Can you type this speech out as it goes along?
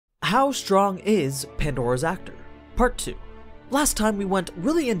How strong is Pandora's Actor? Part 2. Last time we went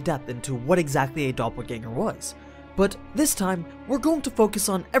really in depth into what exactly a doppelganger was, but this time we're going to focus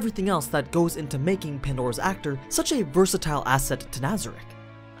on everything else that goes into making Pandora's Actor such a versatile asset to Nazarick.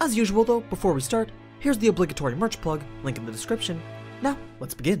 As usual though, before we start, here's the obligatory merch plug, link in the description. Now,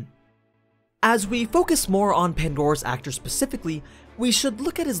 let's begin. As we focus more on Pandora's Actor specifically, we should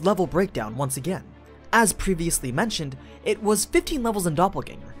look at his level breakdown once again. As previously mentioned, it was 15 levels in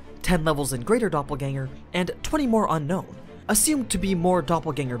Doppelganger, 10 levels in Greater Doppelganger, and 20 more unknown, assumed to be more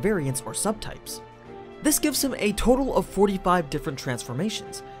Doppelganger variants or subtypes. This gives him a total of 45 different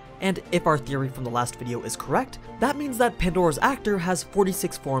transformations, and if our theory from the last video is correct, that means that Pandora's Actor has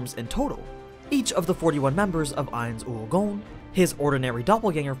 46 forms in total, each of the 41 members of Ainz Gon, his ordinary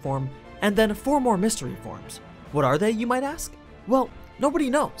Doppelganger form, and then 4 more mystery forms. What are they, you might ask? Well, nobody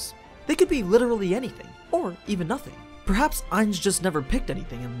knows. They could be literally anything, or even nothing. Perhaps Ainz just never picked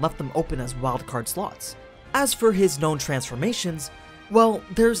anything and left them open as wildcard slots. As for his known transformations, well,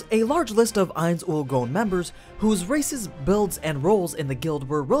 there's a large list of Ainz Gon members whose races, builds, and roles in the guild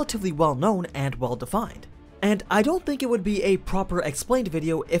were relatively well known and well defined. And I don't think it would be a proper explained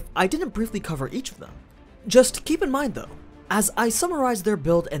video if I didn't briefly cover each of them. Just keep in mind though, as I summarize their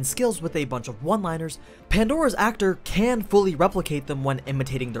build and skills with a bunch of one-liners, Pandora's Actor can fully replicate them when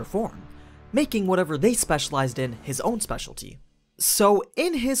imitating their form, making whatever they specialized in his own specialty. So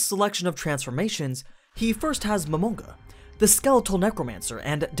in his selection of transformations, he first has Momonga, the skeletal necromancer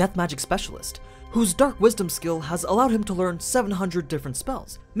and death magic specialist, whose dark wisdom skill has allowed him to learn 700 different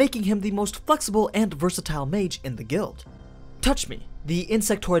spells, making him the most flexible and versatile mage in the guild. Touch Me, the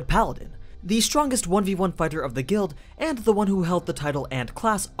insectoid paladin, the strongest 1v1 fighter of the guild and the one who held the title and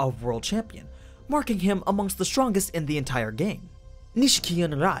class of world champion, marking him amongst the strongest in the entire game.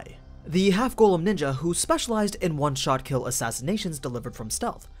 Nishikiyan Rai, the half-golem ninja who specialized in one-shot kill assassinations delivered from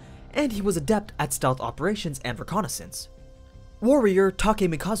stealth, and he was adept at stealth operations and reconnaissance. Warrior Take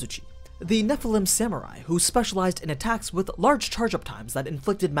Mikazuchi, the Nephilim samurai who specialized in attacks with large charge-up times that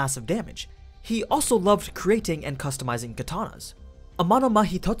inflicted massive damage. He also loved creating and customizing katanas. Amano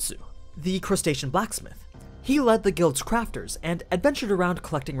Mahitotsu, the crustacean blacksmith. He led the guild's crafters and adventured around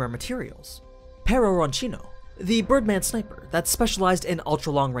collecting rare materials. Pero Ronchino, the birdman sniper that specialized in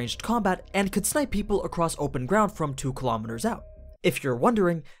ultra-long ranged combat and could snipe people across open ground from 2 kilometers out. If you're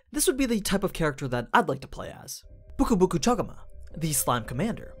wondering, this would be the type of character that I'd like to play as. Bukubuku Chagama, the slime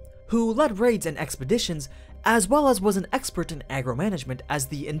commander, who led raids and expeditions as well as was an expert in aggro management as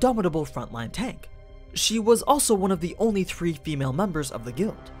the indomitable frontline tank. She was also one of the only 3 female members of the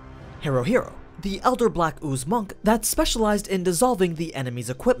guild. Hero, the Elder Black Ooze monk that specialized in dissolving the enemy's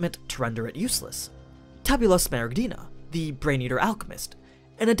equipment to render it useless. Tabula Smaragdina, the Brain-Eater alchemist,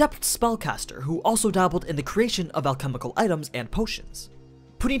 an adept spellcaster who also dabbled in the creation of alchemical items and potions.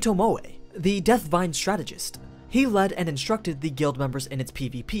 Punito Moe, the Death Vine strategist. He led and instructed the guild members in its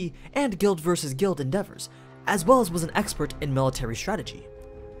PvP and guild versus guild endeavors, as well as was an expert in military strategy.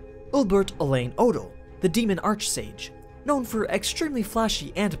 Ulbert Elaine Odal, the Demon Archsage, known for extremely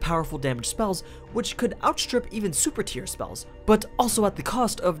flashy and powerful damage spells which could outstrip even super tier spells, but also at the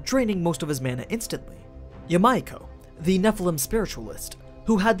cost of draining most of his mana instantly. Yamaiko, the Nephilim spiritualist,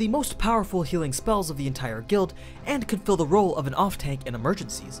 who had the most powerful healing spells of the entire guild and could fill the role of an off-tank in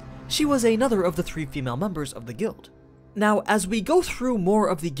emergencies. She was another of the 3 female members of the guild. Now, as we go through more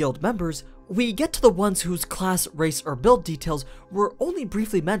of the guild members, we get to the ones whose class, race, or build details were only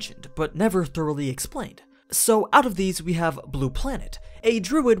briefly mentioned, but never thoroughly explained. So out of these we have Blue Planet, a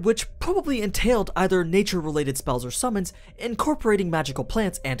druid which probably entailed either nature-related spells or summons, incorporating magical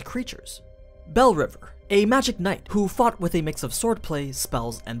plants and creatures. Bell River, a magic knight who fought with a mix of swordplay,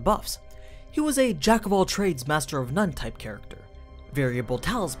 spells, and buffs. He was a jack-of-all-trades, master-of-none type character. Variable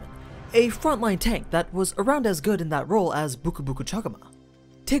Talisman, a frontline tank that was around as good in that role as Bukubuku Chagama.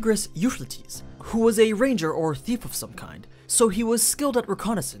 Tigris Euphrates, who was a ranger or thief of some kind, so he was skilled at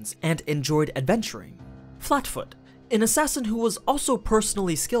reconnaissance and enjoyed adventuring. Flatfoot, an assassin who was also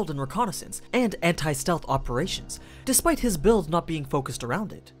personally skilled in reconnaissance and anti-stealth operations, despite his build not being focused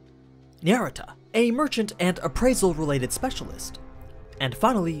around it. Nyarata, a merchant and appraisal-related specialist. And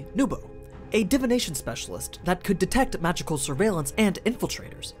finally, Nubo, a divination specialist that could detect magical surveillance and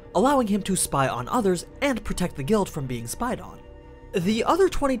infiltrators, allowing him to spy on others and protect the guild from being spied on. The other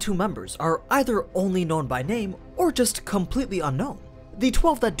 22 members are either only known by name or just completely unknown. The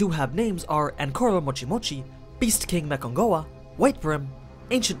 12 that do have names are Ankora Mochimochi, Beast King Mekongoa, White Brim,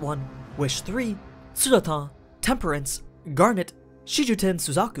 Ancient One, Wish 3, Suratan, Temperance, Garnet, Shijuten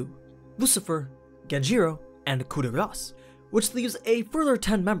Suzaku, Lucifer, Genjiro, and Kuderas, which leaves a further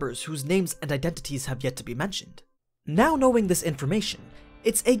 10 members whose names and identities have yet to be mentioned. Now knowing this information,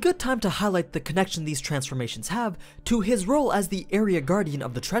 It's a good time to highlight the connection these transformations have to his role as the area guardian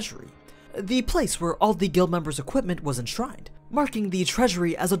of the treasury, the place where all the guild members' equipment was enshrined, marking the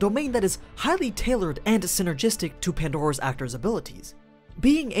treasury as a domain that is highly tailored and synergistic to Pandora's Actor's abilities.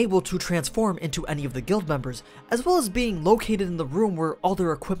 Being able to transform into any of the guild members, as well as being located in the room where all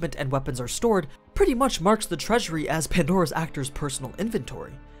their equipment and weapons are stored, pretty much marks the treasury as Pandora's Actor's personal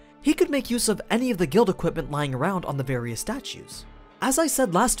inventory. He could make use of any of the guild equipment lying around on the various statues. As I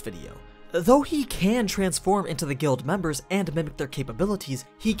said last video, though he can transform into the guild members and mimic their capabilities,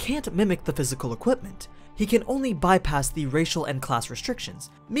 he can't mimic the physical equipment. He can only bypass the racial and class restrictions,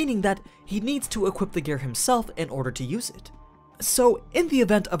 meaning that he needs to equip the gear himself in order to use it. So, in the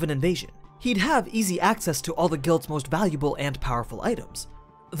event of an invasion, he'd have easy access to all the guild's most valuable and powerful items.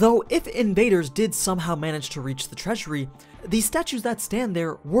 Though if invaders did somehow manage to reach the treasury, the statues that stand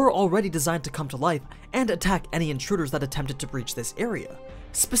there were already designed to come to life and attack any intruders that attempted to breach this area.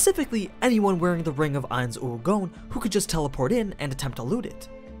 Specifically, anyone wearing the ring of Ainz who could just teleport in and attempt to loot it.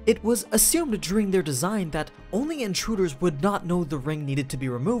 It was assumed during their design that only intruders would not know the ring needed to be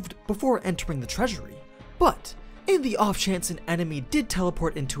removed before entering the treasury. But in the off chance an enemy did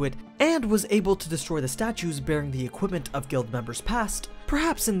teleport into it and was able to destroy the statues bearing the equipment of guild members past,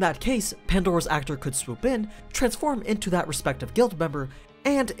 perhaps in that case, Pandora's Actor could swoop in, transform into that respective guild member,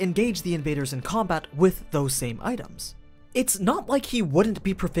 and engage the invaders in combat with those same items. It's not like he wouldn't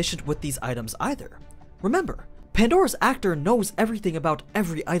be proficient with these items either. Remember, Pandora's Actor knows everything about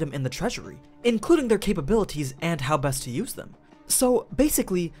every item in the treasury, including their capabilities and how best to use them. So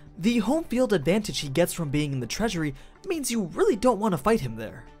basically, the home field advantage he gets from being in the treasury means you really don't want to fight him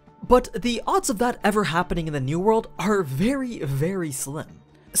there. But the odds of that ever happening in the New World are very, very slim.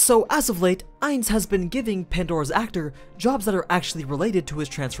 So as of late, Ainz has been giving Pandora's Actor jobs that are actually related to his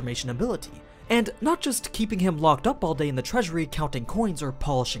transformation ability, and not just keeping him locked up all day in the treasury counting coins or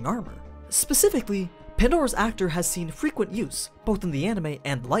polishing armor. Specifically, Pandora's Actor has seen frequent use, both in the anime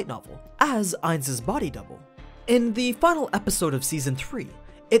and light novel, as Ainz's body double. In the final episode of Season 3,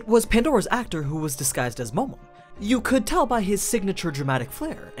 it was Pandora's Actor who was disguised as Momo. You could tell by his signature dramatic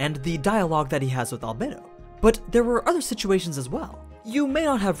flair and the dialogue that he has with Albedo. But there were other situations as well. You may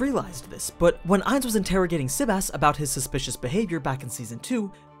not have realized this, but when Ainz was interrogating Sibas about his suspicious behavior back in Season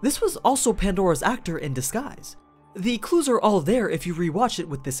 2, this was also Pandora's Actor in disguise. The clues are all there if you rewatch it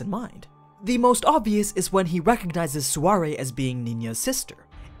with this in mind. The most obvious is when he recognizes Suare as being Nina's sister.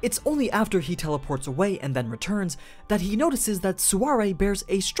 It's only after he teleports away and then returns that he notices that Suare bears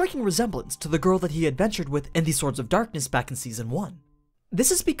a striking resemblance to the girl that he adventured with in the Swords of Darkness back in Season 1. This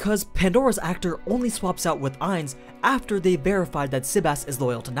is because Pandora's Actor only swaps out with Ainz after they verified that Sibas is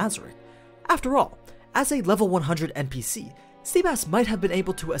loyal to Nazarick. After all, as a level 100 NPC, Sibas might have been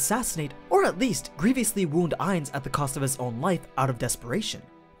able to assassinate or at least grievously wound Ainz at the cost of his own life out of desperation.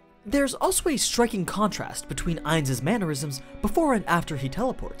 There's also a striking contrast between Ainz's mannerisms before and after he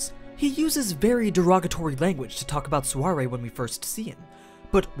teleports. He uses very derogatory language to talk about Suare when we first see him,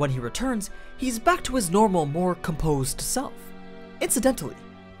 but when he returns, he's back to his normal, more composed self. Incidentally,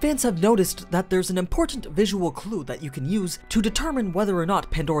 fans have noticed that there's an important visual clue that you can use to determine whether or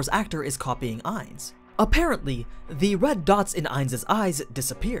not Pandora's Actor is copying Ainz. Apparently, the red dots in Ainz's eyes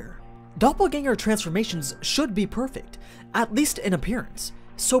disappear. Doppelganger transformations should be perfect, at least in appearance.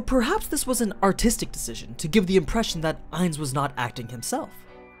 So perhaps this was an artistic decision to give the impression that Ainz was not acting himself.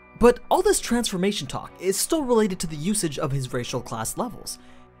 But all this transformation talk is still related to the usage of his racial class levels.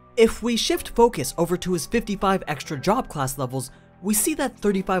 If we shift focus over to his 55 extra job class levels, we see that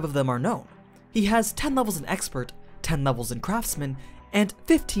 35 of them are known. He has 10 levels in Expert, 10 levels in Craftsman, and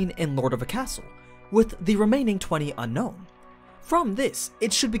 15 in Lord of a Castle, with the remaining 20 unknown. From this,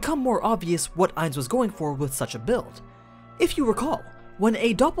 it should become more obvious what Ainz was going for with such a build. If you recall, when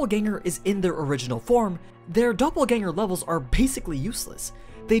a doppelganger is in their original form, their doppelganger levels are basically useless.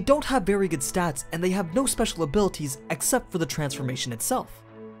 They don't have very good stats and they have no special abilities except for the transformation itself.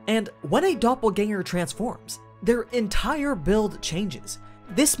 And when a doppelganger transforms, their entire build changes.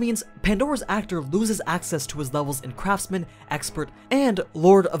 This means Pandora's Actor loses access to his levels in Craftsman, Expert, and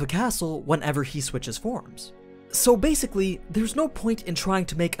Lord of a Castle whenever he switches forms. So basically, there's no point in trying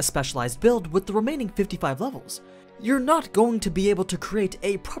to make a specialized build with the remaining 55 levels. You're not going to be able to create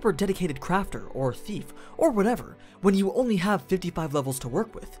a proper dedicated crafter or thief or whatever when you only have 55 levels to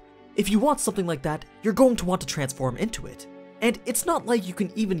work with. If you want something like that, you're going to want to transform into it. And it's not like you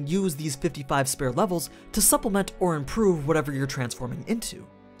can even use these 55 spare levels to supplement or improve whatever you're transforming into.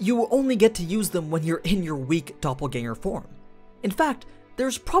 You only get to use them when you're in your weak doppelganger form. In fact,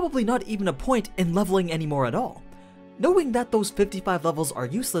 there's probably not even a point in leveling anymore at all. Knowing that those 55 levels are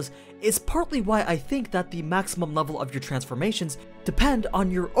useless is partly why I think that the maximum level of your transformations depend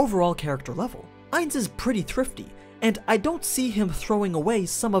on your overall character level. Ainz is pretty thrifty, and I don't see him throwing away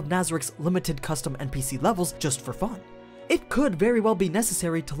some of Nazarick's limited custom NPC levels just for fun. It could very well be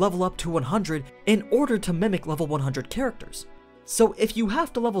necessary to level up to 100 in order to mimic level 100 characters. So if you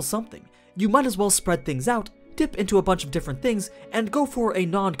have to level something, you might as well spread things out, dip into a bunch of different things, and go for a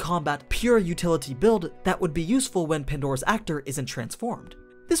non-combat pure utility build that would be useful when Pandora's Actor isn't transformed.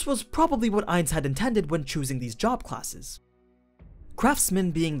 This was probably what Ainz had intended when choosing these job classes.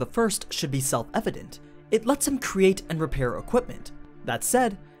 Craftsman being the first should be self-evident. It lets him create and repair equipment. That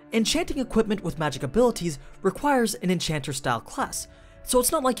said, enchanting equipment with magic abilities requires an enchanter-style class, so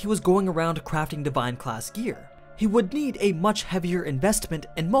it's not like he was going around crafting divine class gear. He would need a much heavier investment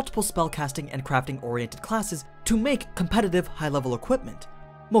in multiple spellcasting and crafting-oriented classes to make competitive high-level equipment.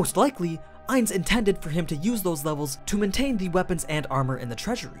 Most likely, Ainz intended for him to use those levels to maintain the weapons and armor in the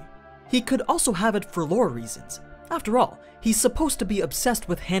treasury. He could also have it for lore reasons. After all, he's supposed to be obsessed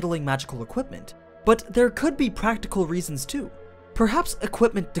with handling magical equipment. But there could be practical reasons too. Perhaps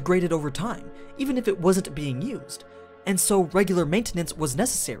equipment degraded over time, even if it wasn't being used, and so regular maintenance was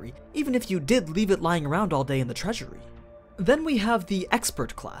necessary, even if you did leave it lying around all day in the treasury. Then we have the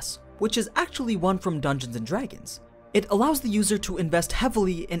Expert class, which is actually one from Dungeons & Dragons. It allows the user to invest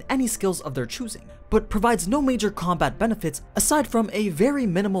heavily in any skills of their choosing, but provides no major combat benefits aside from a very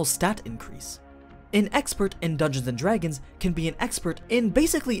minimal stat increase. An expert in Dungeons & Dragons can be an expert in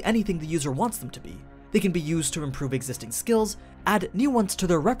basically anything the user wants them to be. They can be used to improve existing skills, add new ones to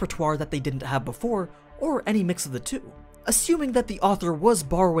their repertoire that they didn't have before, or any mix of the two. Assuming that the author was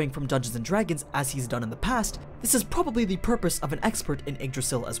borrowing from Dungeons & Dragons as he's done in the past, this is probably the purpose of an expert in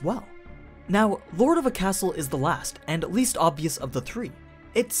Yggdrasil as well. Now, Lord of a Castle is the last and least obvious of the three.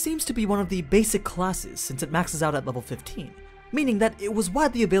 It seems to be one of the basic classes since it maxes out at level 15. Meaning that it was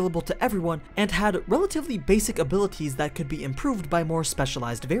widely available to everyone and had relatively basic abilities that could be improved by more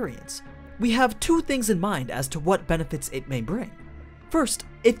specialized variants. We have two things in mind as to what benefits it may bring. First,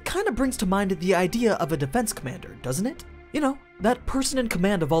 it kinda brings to mind the idea of a defense commander, doesn't it? You know, that person in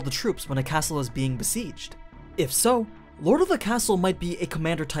command of all the troops when a castle is being besieged. If so, Lord of the Castle might be a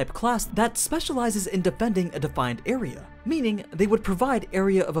commander-type class that specializes in defending a defined area, meaning they would provide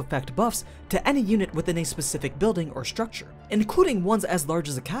area of effect buffs to any unit within a specific building or structure, including ones as large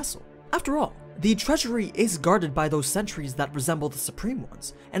as a castle. After all, the treasury is guarded by those sentries that resemble the supreme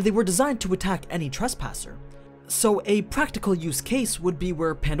ones, and they were designed to attack any trespasser. So a practical use case would be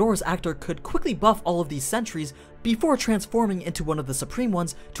where Pandora's Actor could quickly buff all of these sentries before transforming into one of the supreme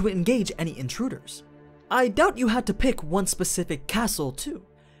ones to engage any intruders. I doubt you had to pick one specific castle too.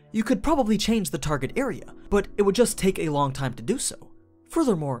 You could probably change the target area, but it would just take a long time to do so.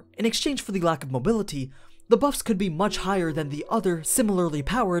 Furthermore, in exchange for the lack of mobility, the buffs could be much higher than the other similarly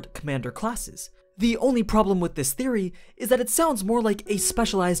powered commander classes. The only problem with this theory is that it sounds more like a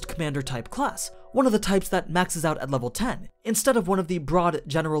specialized commander type class, one of the types that maxes out at level 10, instead of one of the broad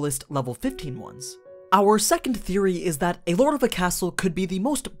generalist level 15 ones. Our second theory is that a Lord of a Castle could be the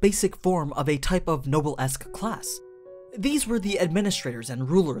most basic form of a type of noble-esque class. These were the administrators and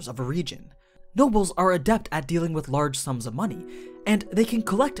rulers of a region. Nobles are adept at dealing with large sums of money, and they can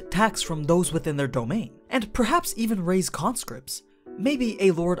collect tax from those within their domain, and perhaps even raise conscripts. Maybe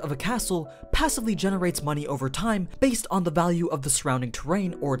a Lord of a Castle passively generates money over time based on the value of the surrounding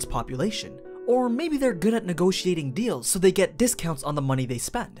terrain or its population, or maybe they're good at negotiating deals so they get discounts on the money they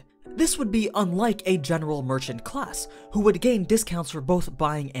spend. This would be unlike a general merchant class, who would gain discounts for both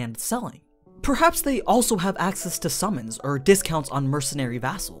buying and selling. Perhaps they also have access to summons or discounts on mercenary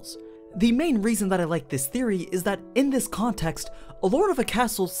vassals. The main reason that I like this theory is that in this context, a Lord of a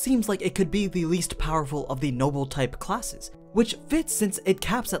Castle seems like it could be the least powerful of the noble type classes, which fits since it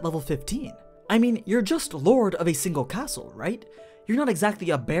caps at level 15. I mean, you're just Lord of a single castle, right? You're not exactly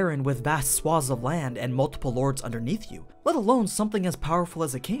a baron with vast swaths of land and multiple lords underneath you, let alone something as powerful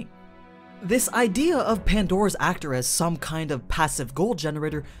as a king. This idea of Pandora's Actor as some kind of passive gold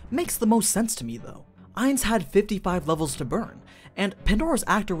generator makes the most sense to me though. Ainz had 55 levels to burn, and Pandora's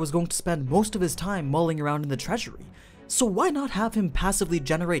Actor was going to spend most of his time mulling around in the treasury, so why not have him passively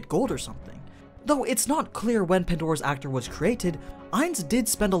generate gold or something? Though it's not clear when Pandora's Actor was created, Ainz did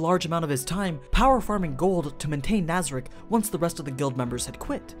spend a large amount of his time power farming gold to maintain Nazarick once the rest of the guild members had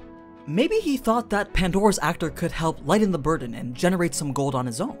quit. Maybe he thought that Pandora's Actor could help lighten the burden and generate some gold on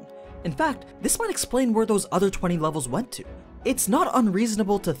his own. In fact, this might explain where those other 20 levels went to. It's not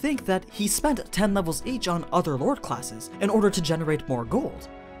unreasonable to think that he spent 10 levels each on other lord classes in order to generate more gold.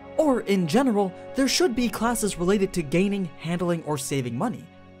 Or in general, there should be classes related to gaining, handling, or saving money.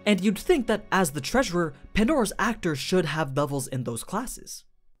 And you'd think that as the treasurer, Pandora's Actor should have levels in those classes.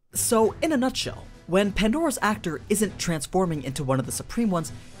 So in a nutshell, when Pandora's Actor isn't transforming into one of the Supreme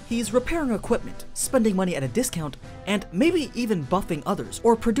Ones, he's repairing equipment, spending money at a discount, and maybe even buffing others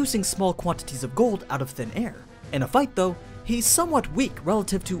or producing small quantities of gold out of thin air. In a fight though, he's somewhat weak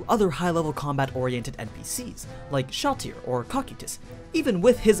relative to other high-level combat-oriented NPCs, like Shaltir or Cocytus, even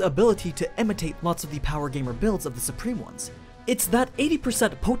with his ability to imitate lots of the power gamer builds of the Supreme Ones. It's that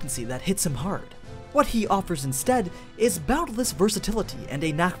 80% potency that hits him hard. What he offers instead is boundless versatility and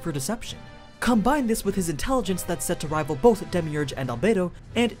a knack for deception. Combine this with his intelligence that's set to rival both Demiurge and Albedo,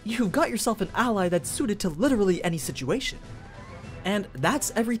 and you've got yourself an ally that's suited to literally any situation. And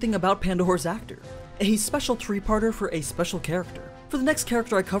that's everything about Pandora's Actor, a special 3-parter for a special character. For the next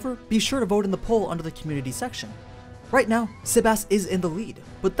character I cover, be sure to vote in the poll under the community section. Right now, Sibas is in the lead,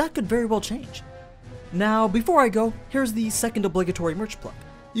 but that could very well change. Now, before I go, here's the second obligatory merch plug.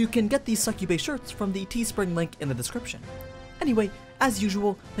 You can get these Succubate shirts from the Teespring link in the description. Anyway, as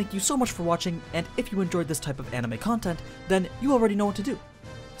usual, thank you so much for watching, and if you enjoyed this type of anime content, then you already know what to do.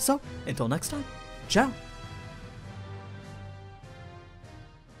 So, until next time, ciao!